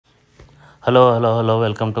Hello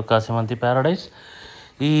welcome to కాశీమంతి Paradise.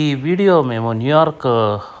 ఈ video మేము New York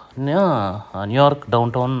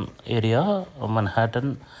down town area, Manhattan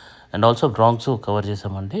and also Bronx cover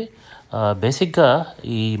చేసామండి. బేసిక్గా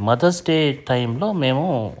ఈ మదర్స్ డే టైంలో మేము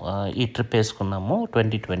ఈ ట్రిప్ వేసుకున్నాము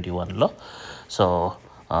 2021లో. So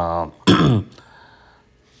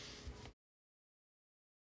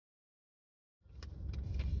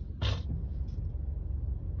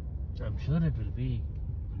I'm sure it will be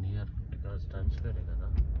near because Times Square kada.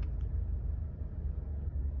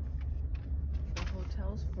 The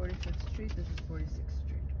hotel's 45th Street, this is 46th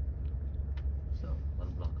Street. So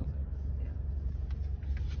one block away. Yeah.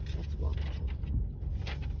 That's walkable.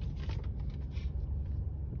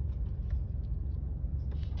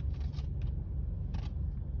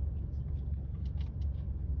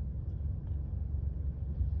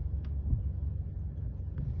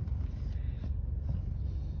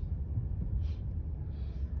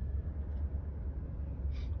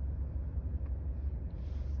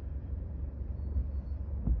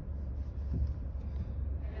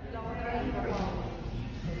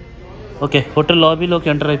 Okay, hotel లాబీలోకి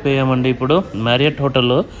enter అయిపోయామండి. ఇప్పుడు Marriott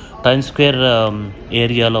hotel times square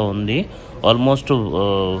ఏరియాలో ఉంది. Almost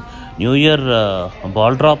new year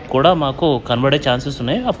ball drop కూడా మాకు కనబడే chances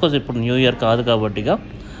ఉన్నాయి. Of course ఇప్పుడు new year కాదు కాబట్టిగా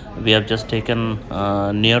we have just taken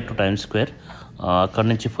near two times square. అక్కడి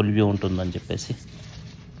నుంచి ఫుల్ వ్యూ ఉంటుందని చెప్పేసి.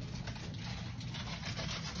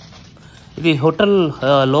 ఇది హోటల్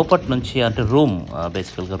లోపటి నుంచి, అంటే రూమ్,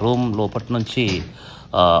 బేసికల్గా రూమ్ లోపటి నుంచి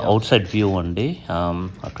అవుట్ సైడ్ వ్యూ అండి.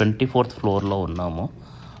 24th ఫ్లోర్లో ఉన్నాము.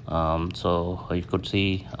 So you could see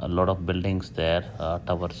lot of buildings there,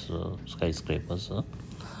 towers, sky scrapers.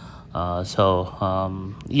 So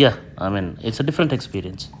yeah, I mean it's a different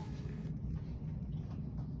experience.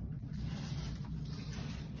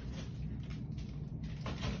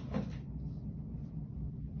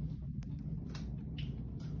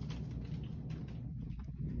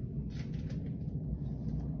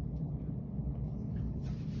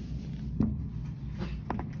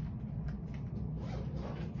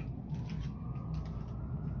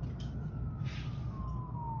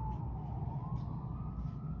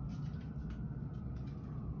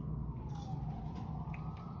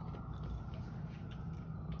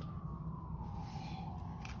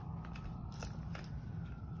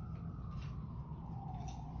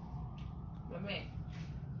 Mami,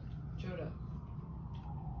 చూడు.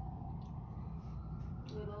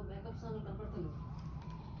 మేకప్ సాంగ్ కనపడుతుంది.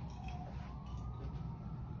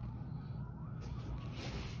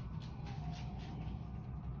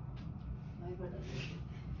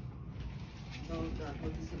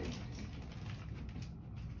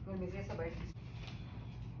 బయట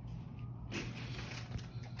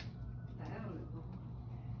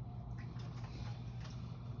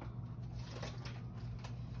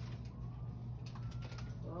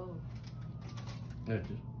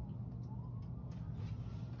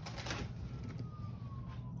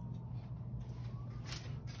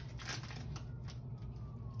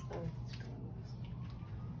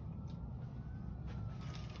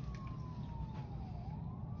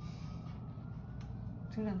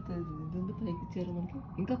చూడంత దుందు పైకి ఇచ్చారు మనకి.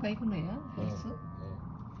 ఇంకా పైకి ఉన్నాయా బస్?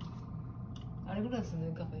 అది కూడా వస్తుంది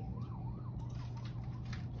ఇంకా పైకి.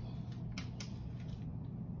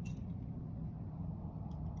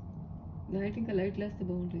 నైట్ ఇంకా లైట్లు వేస్తే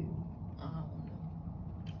బాగుంటుంది.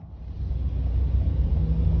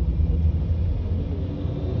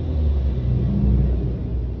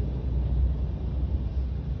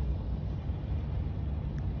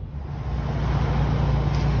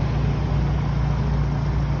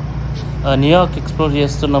 న్యూయార్క్ ఎక్స్ప్లోర్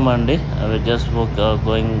చేస్తున్నామండి. Just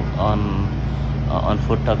going on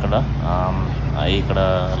foot. అక్కడ ఇక్కడ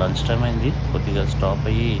లంచ్ టైం అయింది. కొద్దిగా స్టాప్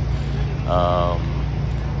అయ్యి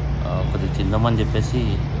కొద్దిగా తిందామని చెప్పేసి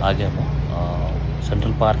ఆగాము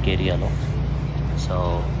సెంట్రల్ పార్క్ ఏరియాలో. So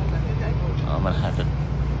Manhattan.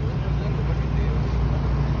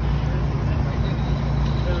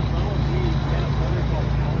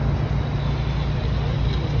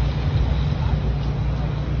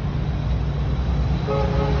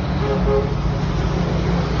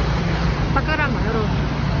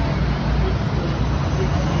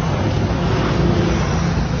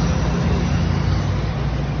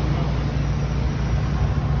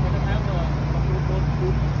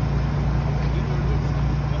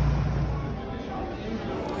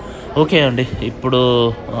 ఓకే అండి, ఇప్పుడు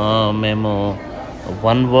మేము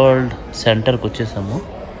వన్ వరల్డ్ సెంటర్కి వచ్చేసాము.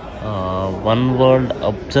 వన్ వరల్డ్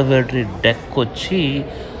అబ్జర్వేటరీ డెక్ వచ్చి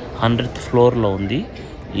 100th ఫ్లోర్లో ఉంది.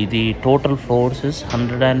 ఇది టోటల్ ఫ్లోర్స్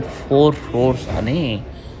 104 ఫ్లోర్స్ అని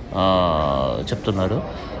చెప్తున్నారు.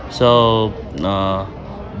 సో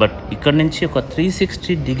బట్ ఇక్కడ నుంచి ఒక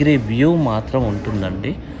 360 వ్యూ మాత్రం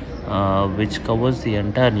ఉంటుందండి, which covers the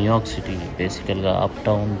entire New York city బేసికల్గా up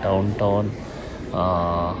town, down town,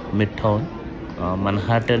 mid town.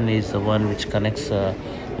 Manhattan is the one which connects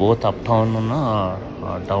both up town ఉన్న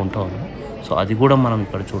డౌన్ టౌన్. సో అది కూడా మనం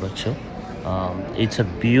ఇక్కడ చూడొచ్చు. ఇట్స్ అ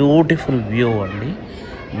బ్యూటిఫుల్ వ్యూ అండి.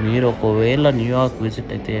 మీరు ఒకవేళ న్యూయార్క్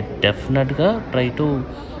విజిట్ అయితే డెఫినెట్గా try to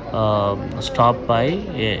stop by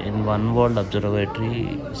in one world observatory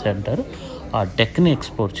centre. ఆ డెక్ని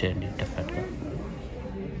ఎక్స్ప్లోర్ చేయండి డెఫినెట్గా.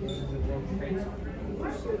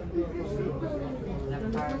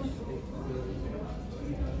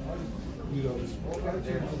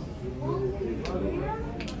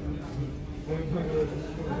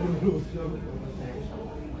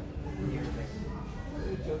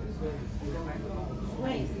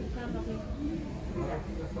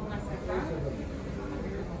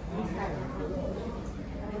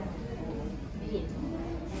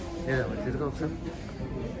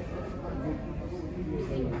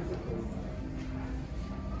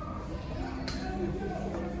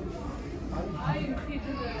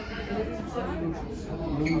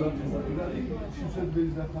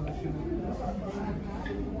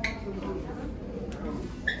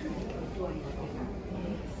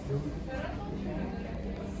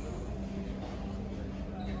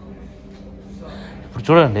 ఇప్పుడు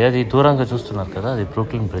చూడండి, అది దూరంగా చూస్తున్నారు కదా, అది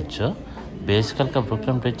బ్రూక్లిన్ బ్రిడ్జ్. బేసికల్గా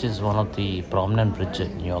Brooklyn bridge is one of the prominent bridge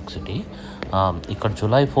in New York city. ఇక్కడ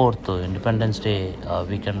July 4th ఇండిపెండెన్స్ డే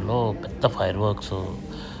వీకెండ్లో పెద్ద ఫైర్ వర్క్స్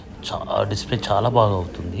డిస్ప్లే చాలా బాగా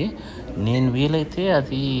అవుతుంది. నేను వీలైతే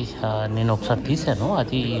అది నేను ఒకసారి తీశాను,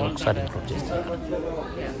 అది ఒకసారి ఇంక్లూడ్ చేస్తాను.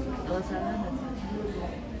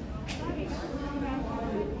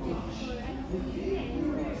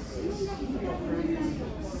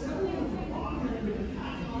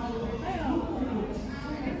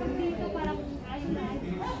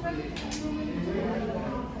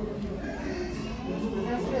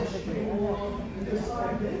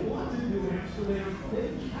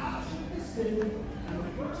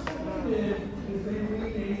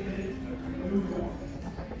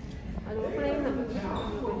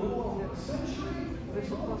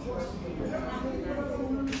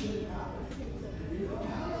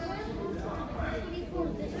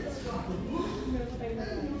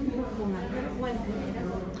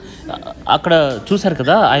 అక్కడ చూసారు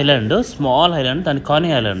కదా ఐలాండ్, స్మాల్ ఐలాండ్, దాన్ని కానీ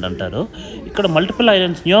ఐలాండ్ అంటారు. ఇక్కడ మల్టిపుల్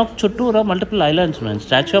ఐలాండ్స్, న్యూయార్క్ చుట్టూరా మల్టిపుల్ ఐలాండ్స్ ఉన్నాయి.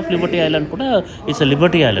 స్టాచ్యూ ఆఫ్ లిబర్టీ ఐలాండ్ కూడా ఇట్స్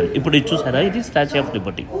లిబర్టీ ఐలాండ్. ఇప్పుడు ఇది చూసారా, ఇది స్టాచ్యూ ఆఫ్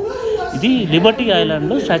లిబర్టీ. ఇది Liberty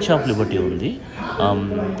island, statue of Liberty ఉంది.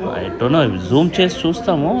 ఐ డోంట్ నో, జూమ్ చేసి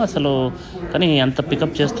చూస్తాము అసలు, కానీ ఎంత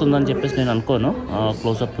పికప్ చేస్తుందని చెప్పేసి నేను అనుకోను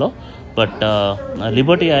క్లోజప్లో. But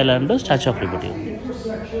Liberty island, statue of Liberty ఉంది.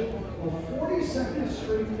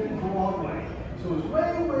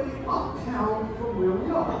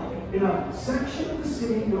 In a section of the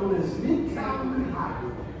city known as Midtown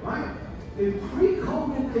Manhattan, right? In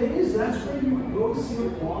pre-COVID days, that's where you would go to see a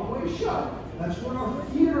Broadway show. That's where our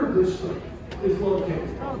theater district is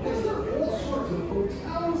located. There are all sorts of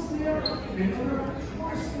hotels there and other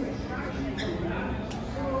tourist attractions around.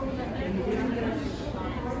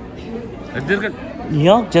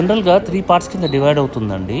 New York జనరల్గా 3 parts కింద divide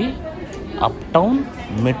అవుతుందండి: up town,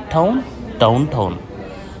 mid town, down town.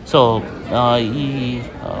 So ఈ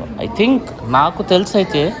I think నాకు తెలిసి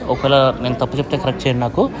అయితే, ఒకవేళ నేను తప్పు చెప్తే కరెక్ట్ చేయండి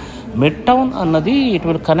నాకు, మిడ్ టౌన్ అన్నది it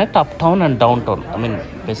will connect up town and down town. I mean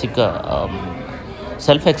బేసిక్గా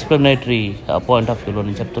సెల్ఫ్ ఎక్స్ప్లెనేటరీ పాయింట్ ఆఫ్ వ్యూలో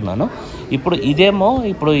నేను చెప్తున్నాను. ఇప్పుడు ఇదేమో,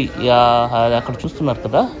 ఇప్పుడు అక్కడ చూస్తున్నారు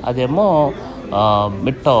కదా, అదేమో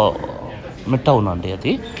మిడ్ టౌన్ అండి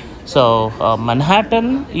అది. సో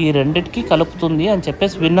మన్హాటన్ ఈ రెండిటికి కలుపుతుంది అని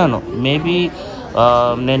చెప్పేసి విన్నాను. మేబీ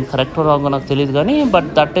నేను కరెక్ట్ రాంగ్ నాకు తెలియదు కానీ, but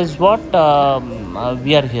that is what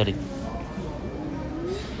we are hearing.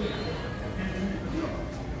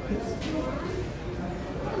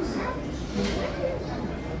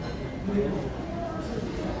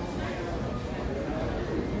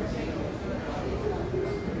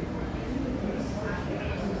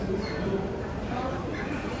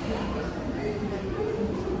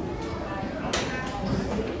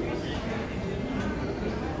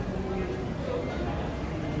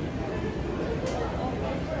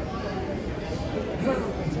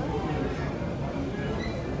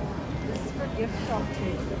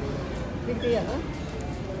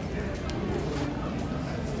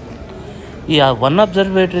 ఈ వన్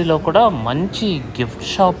అబ్జర్వేటరీలో కూడా మంచి గిఫ్ట్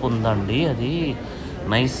షాప్ ఉందండి. అది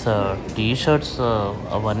నైస్ టీషర్ట్స్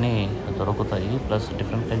అవన్నీ దొరుకుతాయి, ప్లస్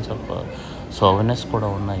డిఫరెంట్ కైండ్స్ ఆఫ్ సోవెనర్స్ కూడా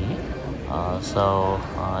ఉన్నాయి. సో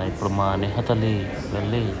ఇప్పుడు మా నేహతల్లి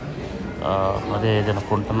వెళ్ళి అదే ఏదైనా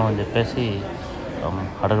కొంటున్నాం అని చెప్పేసి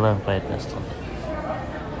అడగడానికి ప్రయత్నిస్తుంది.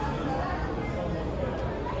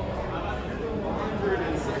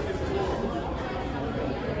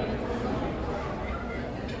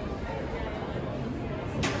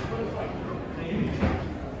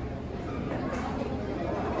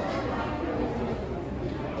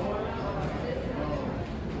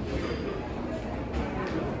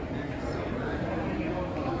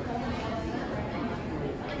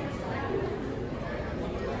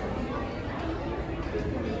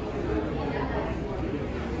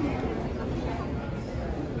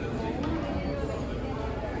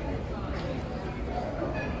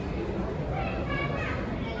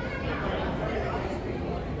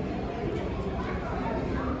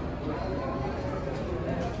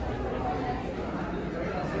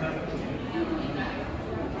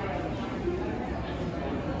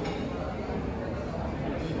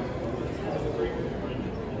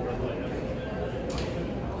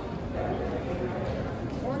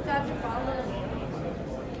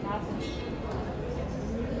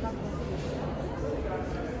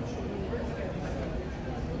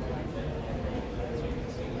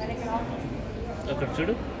 అక్కడ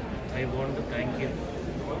చూడు. I want thank you.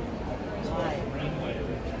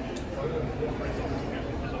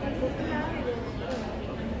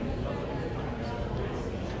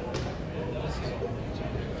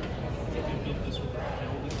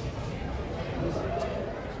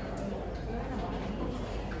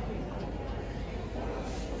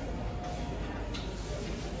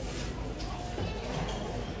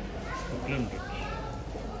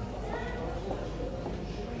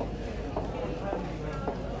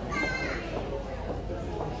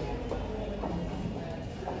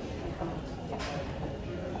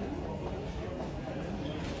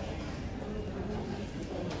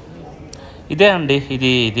 ఇదే అండి,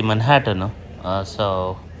 ఇది మన్హాటన్. సో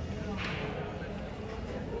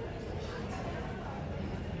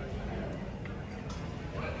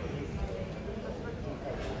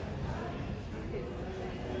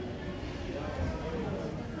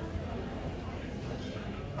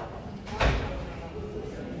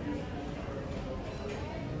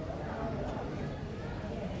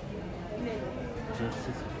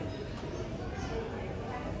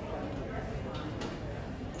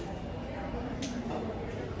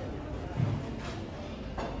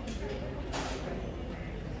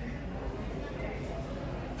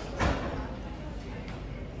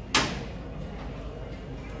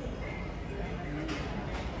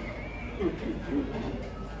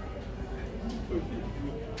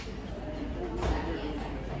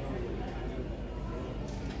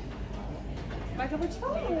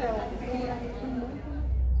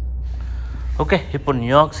ఓకే, ఇప్పుడు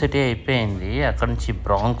న్యూయార్క్ సిటీ అయిపోయింది. అక్కడ నుంచి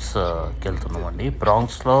బ్రాంక్స్కి వెళ్తున్నామండి.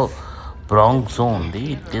 బ్రాంక్స్ జూ ఉంది.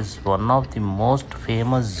 It is one of the most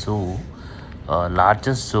famous zoo,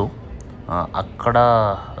 largest zoo. అక్కడ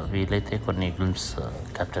వీలైతే కొన్ని ఫిల్మ్స్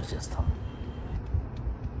క్యాప్చర్ చేస్తాం.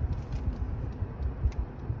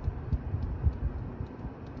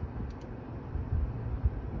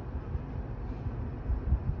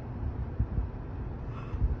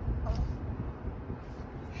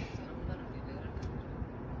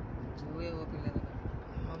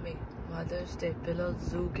 మమ్మీ మదర్స్ డే పిల్లలు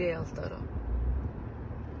జూకే వెళ్తారు.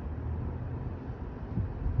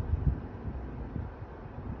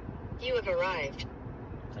 You have arrived.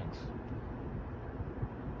 Thanks.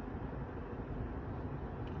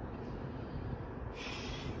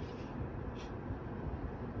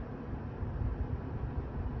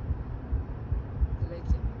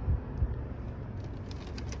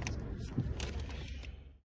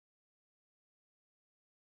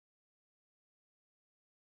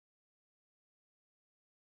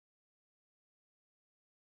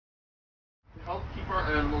 Help keep our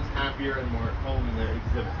animals happier and more at home in their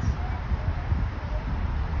exhibits.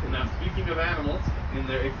 And now, speaking of animals in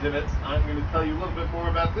their exhibits, I'm going to tell you a little bit more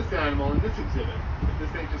about this animal in this exhibit. But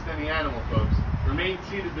this ain't just any animal, folks. Remain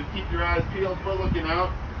seated, but keep your eyes peeled. We're looking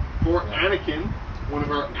out for Anakin, one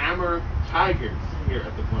of our Amur tigers here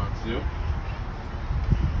at the Bronx Zoo.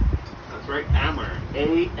 That's right, Amur.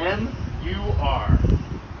 A-M-U-R.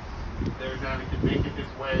 There's Anakin making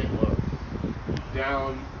his way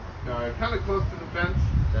down kind of close to the fence.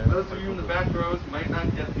 Those of you in the back rows might not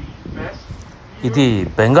get the best. ఇది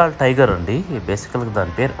Bengal tiger అండి. బేసికల్గా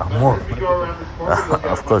దాని పేరు Amor.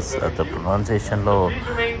 Of course the ప్రొనౌన్సియేషన్లో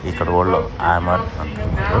ఇక్కడ వాళ్ళు armour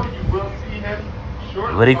అంటున్నారు.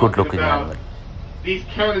 Very good looking animal. These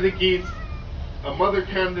Canada geese, a mother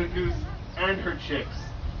Canada goose and her chicks,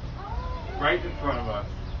 right in front of us.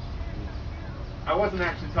 I wasn't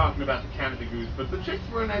actually talking about the Canada goose, but the chicks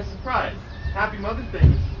were a nice surprise. Happy Mother's Day,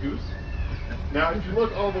 Mrs. Goose. Now, if you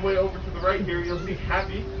look all the way over to the right here, you'll see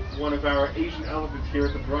Happy, one of our Asian elephants here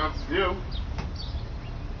at the Bronx Zoo.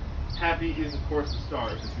 Happy is, of course, the star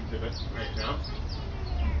of this exhibit right now.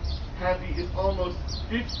 Happy is almost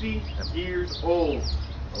 50 years old.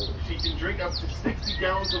 She can drink up to 60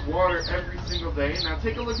 gallons of water every single day. Now,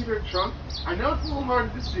 take a look at her trunk. I know it's a little hard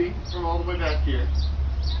to see from all the way back here.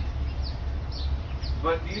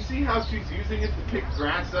 But do you see how she's using it to pick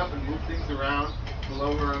grass up and move things around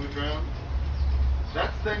below her on the ground?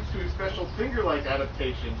 That's thanks to a special finger-like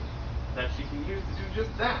adaptation that she can use to do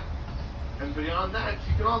just that. And beyond that,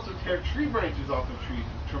 she can also tear tree branches off of trees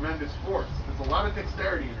with tremendous force. There's a lot of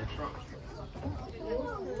dexterity in her trunk.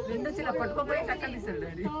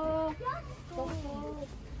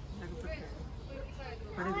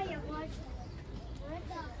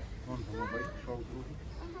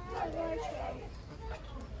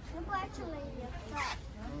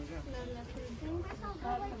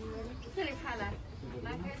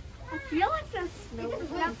 I feel like this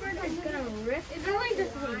leopard is gonna rip. Is it like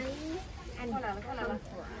just running?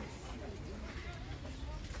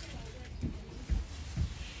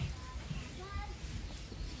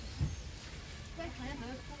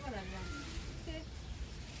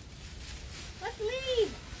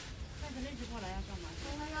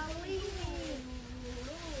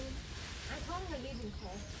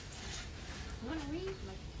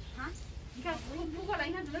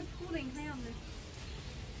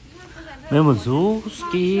 మేము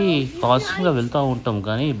జూస్కి కాన్స్టెంట్గా వెళ్తూ ఉంటాం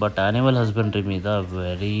కానీ but animal husbandry మీద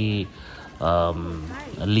very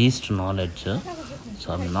least knowledge. So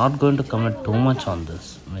I'm not going to comment too much on this.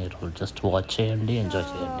 మీరు just watch చేయండి, enjoy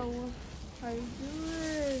చేయండి.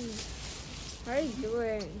 What are you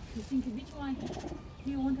doing? You think which one do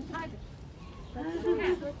you want to touch?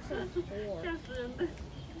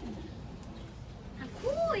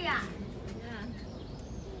 Cool, yeah.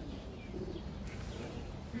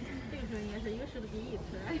 You should be eat,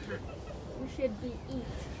 right? You should be eat.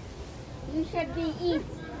 You should be eat.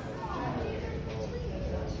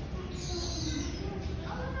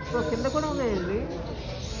 కింద కూడా ఉన్నాయండి.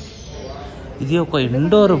 ఇది ఒక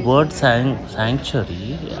indoor bird sanctuary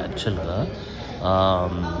యాక్చువల్గా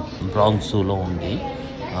Bronx జూలో ఉంది.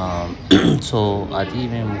 So అది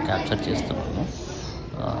మేము క్యాప్చర్ చేస్తున్నాము.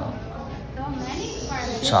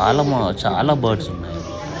 చాలా బర్డ్స్ ఉన్నాయి.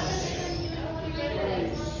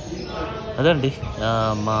 అదండి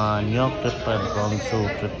మా New York trip and Bronx zoo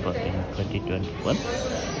trip in 2021.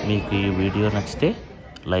 మీకు ఈ వీడియో నచ్చితే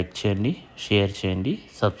లైక్ చేయండి, షేర్ చేయండి,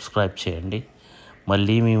 సబ్స్క్రైబ్ చేయండి.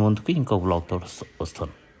 మళ్ళీ మీ ముందుకు ఇంకో బ్లాగ్తో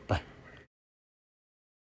వస్తాను.